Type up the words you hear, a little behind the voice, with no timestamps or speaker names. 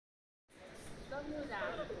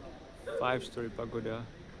5-story pagoda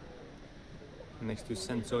next to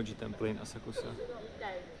Sensoji temple in Asakusa.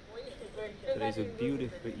 Today is a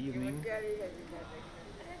beautiful evening.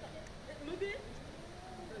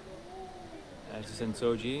 There's the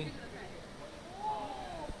Sensoji.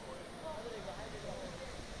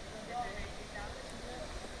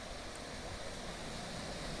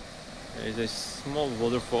 There is a small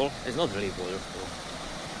waterfall. It's not really a waterfall.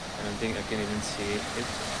 I don't think I can even see it.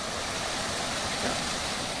 Yeah.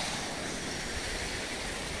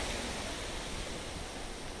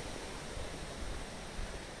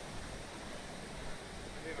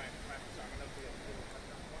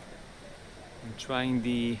 I'm trying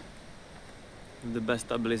the best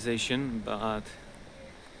stabilization, but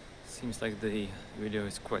seems like the video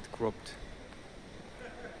is quite cropped.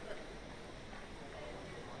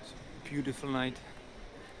 It's a beautiful night,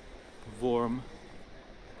 warm.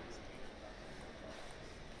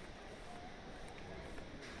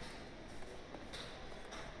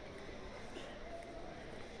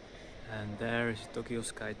 And there is Tokyo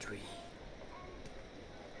Sky Tree.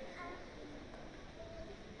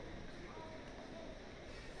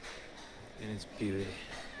 In its beauty.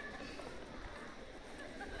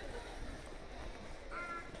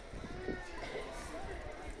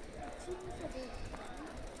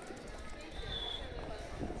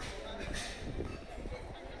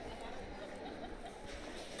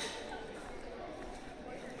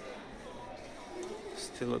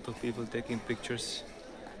 Still a lot of people taking pictures.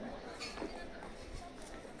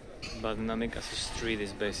 But Namikaze street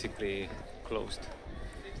is basically closed.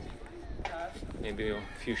 Maybe a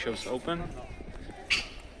few shops open,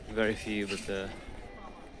 very few, but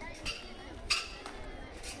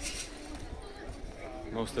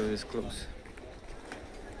most of it is closed.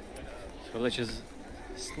 So let's just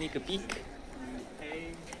sneak a peek. Hey,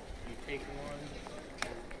 you take one.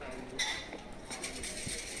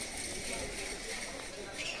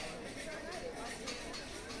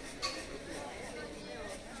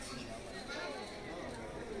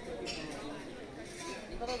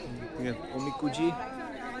 We have omikuji,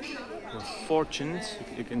 fortunes,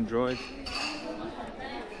 you can draw it.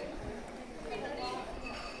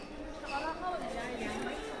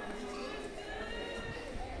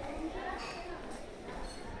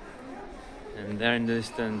 And there in the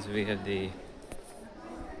distance we have the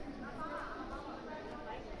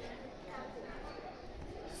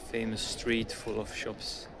famous street full of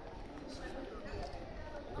shops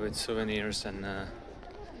with souvenirs and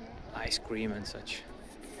ice cream and such.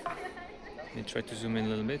 Let me try to zoom in a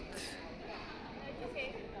little bit.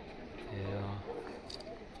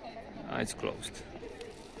 Yeah, it's closed.